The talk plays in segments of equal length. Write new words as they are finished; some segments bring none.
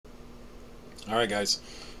Alright guys,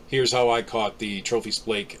 here's how I caught the trophy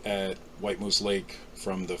splake at White Moose Lake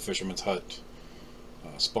from the Fisherman's Hut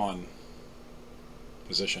spawn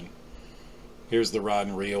position. Here's the rod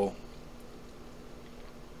and reel,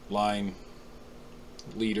 line,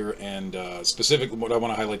 leader, and specifically what I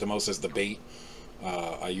want to highlight the most is the bait.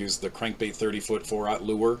 I used the Crankbait 30-foot 4/0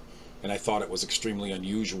 lure, and I thought it was extremely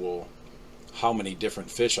unusual how many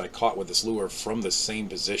different fish I caught with this lure from the same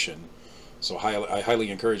position. So I highly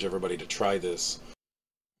encourage everybody to try this.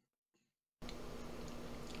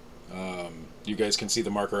 You guys can see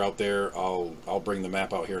the marker out there. I'll bring the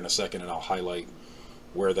map out here in a second and I'll highlight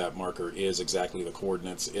where that marker is, exactly the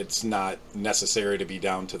coordinates. It's not necessary to be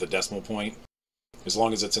down to the decimal point as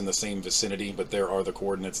long as it's in the same vicinity, but there are the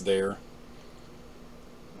coordinates there.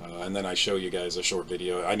 And then I show you guys a short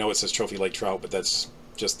video. I know it says Trophy Lake Trout, but that's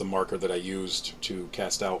just the marker that I used to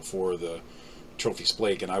cast out for the trophy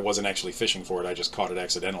splake, and I wasn't actually fishing for it. I just caught it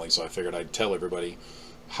accidentally, so I figured I'd tell everybody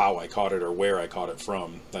how I caught it or where I caught it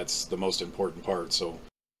from. That's the most important part. So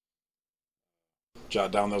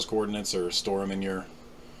jot down those coordinates or store them in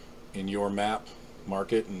your map,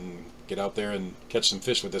 mark it, and get out there and catch some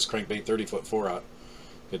fish with this Crankbait 30-foot 4/0.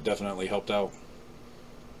 It definitely helped out.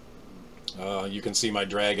 You can see my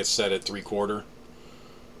drag is set at 3/4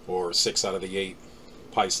 or 6 out of the 8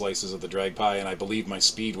 pie slices of the drag pie, and I believe my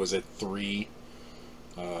speed was at 3.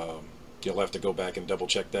 You'll have to go back and double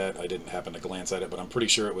check that. I didn't happen to glance at it, but I'm pretty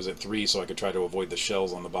sure it was at 3, so I could try to avoid the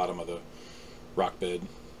shells on the bottom of the rock bed.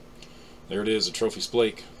 There it is, a trophy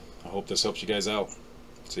splake. I hope this helps you guys out.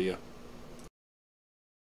 See ya.